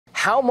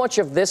How much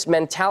of this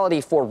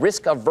mentality for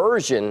risk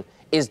aversion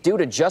is due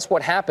to just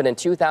what happened in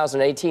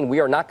 2018?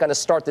 We are not going to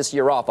start this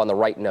year off on the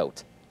right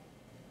note.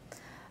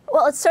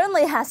 Well, it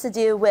certainly has to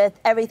do with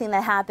everything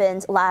that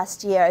happened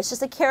last year. It's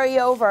just a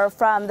carryover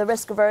from the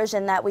risk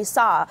aversion that we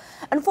saw.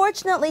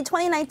 Unfortunately,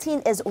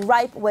 2019 is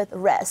ripe with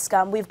risk.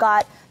 We've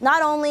got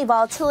not only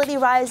volatility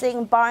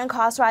rising, borrowing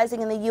costs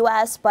rising in the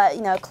U.S.,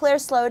 but clear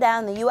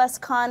slowdown in the U.S.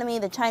 economy,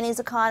 the Chinese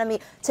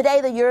economy.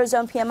 Today, the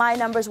Eurozone PMI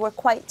numbers were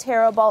quite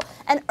terrible,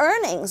 and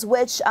earnings,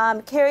 which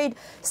carried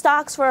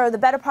stocks for the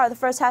better part of the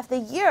first half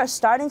of the year, are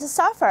starting to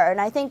suffer.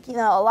 And I think a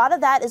lot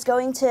of that is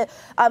going to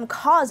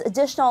cause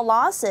additional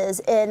losses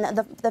in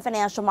the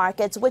financial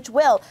markets, which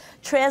will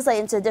translate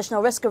into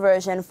additional risk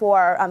aversion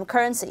for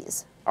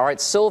currencies. All right,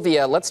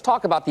 Sylvia, let's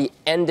talk about the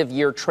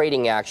end-of-year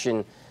trading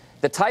action.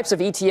 The types of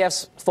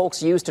ETFs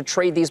folks use to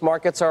trade these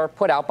markets are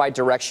put out by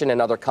Direction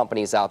and other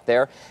companies out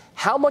there.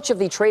 How much of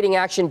the trading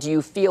action do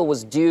you feel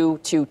was due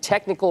to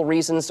technical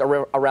reasons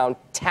around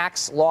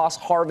tax loss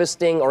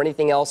harvesting or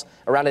anything else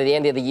around at the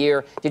end of the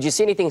year? Did you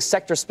see anything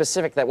sector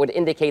specific that would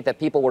indicate that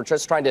people were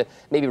just trying to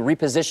maybe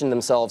reposition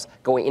themselves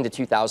going into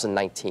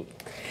 2019?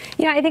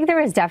 Yeah, I think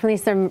there was definitely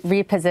some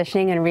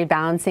repositioning and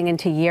rebalancing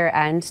into year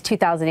end.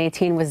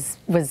 2017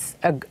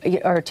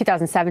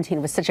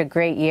 was such a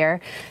great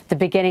year. The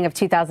beginning of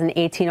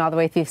 2018 all the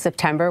way through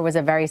September was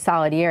a very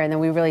solid year, and then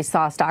we really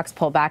saw stocks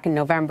pull back in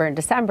November and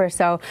December.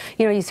 So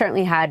you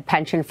certainly had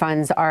pension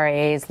funds,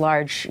 RIAs,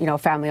 large,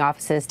 family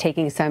offices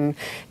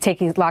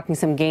locking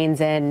some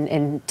gains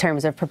in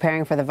terms of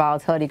preparing for the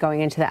volatility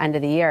going into the end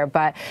of the year.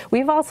 But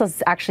we've also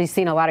actually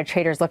seen a lot of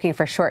traders looking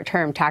for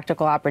short-term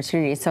tactical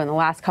opportunities. So in the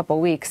last couple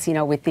of weeks,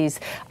 with these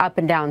up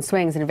and down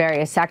swings in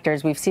various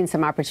sectors, we've seen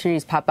some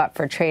opportunities pop up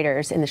for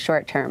traders in the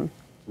short term.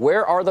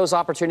 Where are those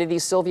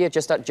opportunities, Sylvia?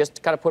 Just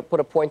kind of put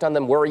a point on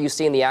them. Where are you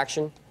seeing the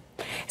action?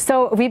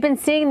 So we've been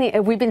seeing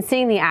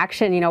the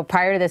action,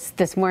 prior to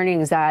this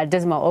morning's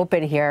dismal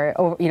open here.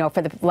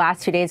 For the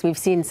last 2 days, we've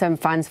seen some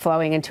funds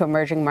flowing into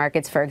emerging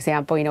markets. For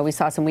example, we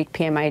saw some weak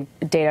PMI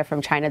data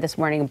from China this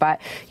morning, but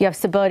you have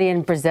stability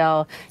in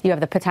Brazil. You have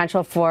the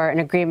potential for an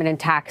agreement in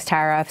tax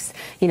tariffs.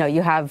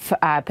 You have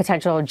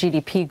potential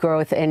GDP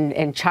growth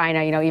in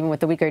China. Even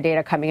with the weaker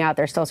data coming out,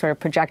 they're still sort of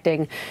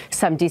projecting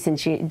some decent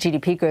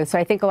GDP growth. So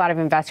I think a lot of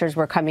investors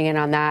were coming in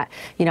on that,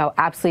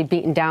 absolutely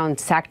beaten down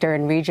sector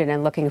and region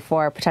and looking for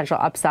potential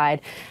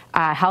upside.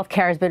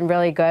 Healthcare has been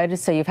really good,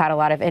 so you've had a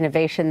lot of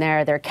innovation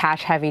there. They're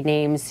cash-heavy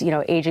names,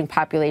 aging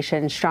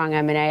population, strong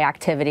M&A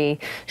activity,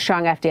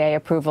 strong FDA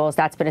approvals.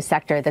 That's been a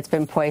sector that's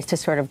been poised to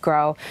sort of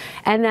grow.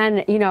 And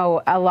then,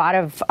 a lot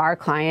of our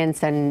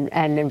clients and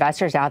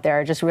investors out there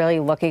are just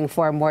really looking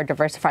for more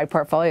diversified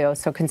portfolios.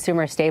 So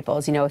consumer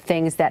staples,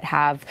 things that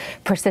have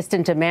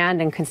persistent demand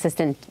and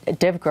consistent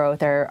div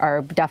growth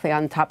are definitely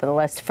on the top of the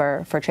list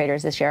for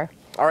traders this year.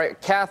 All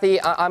right,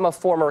 Kathy, I'm a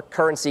former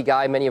currency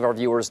guy. Many of our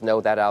viewers know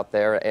that out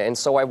there. And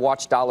so I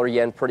watch dollar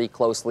yen pretty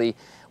closely.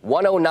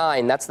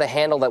 109, that's the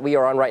handle that we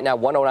are on right now,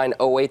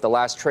 109.08, the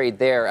last trade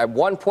there. At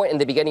one point in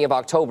the beginning of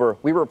October,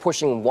 we were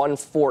pushing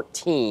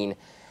 114.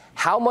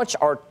 How much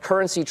are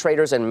currency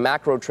traders and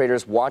macro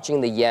traders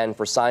watching the yen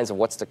for signs of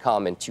what's to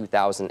come in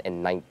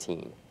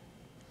 2019?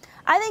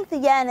 I think the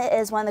yen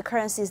is one of the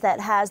currencies that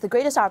has the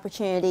greatest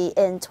opportunity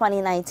in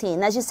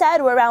 2019. As you said,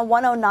 we're around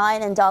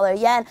 109 in dollar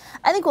yen.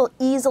 I think we'll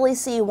easily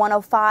see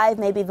 105,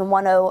 maybe even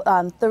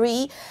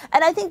 103.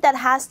 And I think that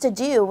has to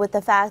do with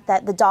the fact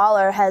that the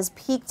dollar has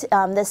peaked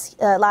this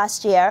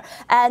last year.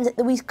 And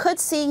we could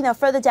see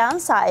further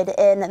downside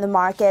in the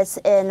markets,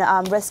 in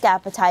risk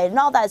appetite, and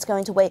all that is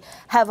going to weigh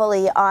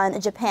heavily on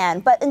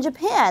Japan. But in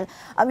Japan,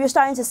 you're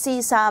starting to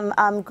see some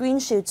green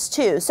shoots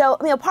too. So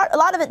a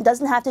lot of it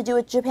doesn't have to do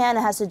with Japan.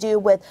 It has to do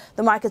with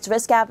the market's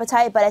risk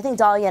appetite, but I think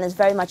dollar yen is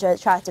very much an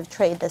attractive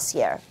trade this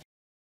year.